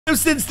Now,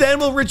 since then,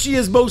 well, Richie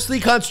has mostly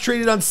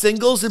concentrated on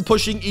singles and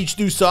pushing each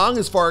new song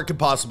as far as it could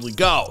possibly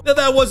go. Now,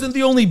 that wasn't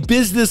the only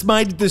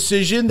business-minded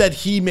decision that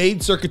he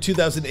made circa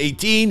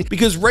 2018,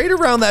 because right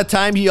around that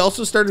time, he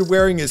also started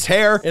wearing his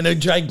hair in a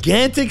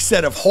gigantic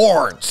set of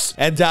horns.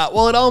 And,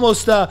 well, it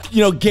almost,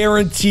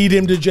 guaranteed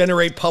him to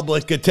generate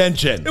public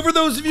attention. And for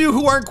those of you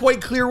who aren't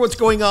quite clear what's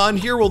going on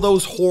here, well,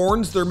 those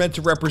horns, they're meant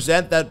to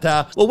represent that,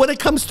 well, when it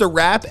comes to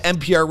rap,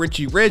 MPR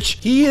Richie Rich,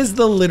 he is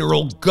the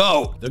literal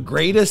GOAT, the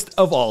greatest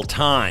of all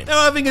time.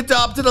 Now, having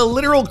adopted a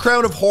literal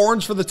crown of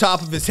horns for the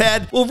top of his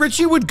head, well,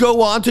 Richie would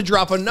go on to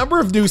drop a number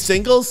of new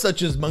singles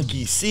such as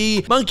Monkey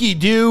See, Monkey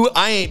Do,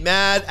 I Ain't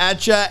Mad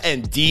Atcha,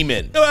 and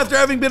Demon. Now, after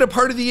having been a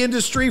part of the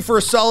industry for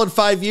a solid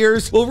 5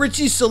 years, well,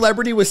 Richie's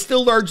celebrity was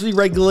still largely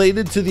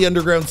regulated to the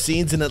underground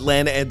scenes in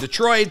Atlanta and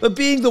Detroit, but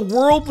being the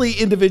worldly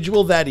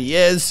individual that he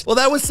is, well,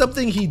 that was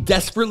something he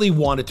desperately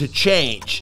wanted to change.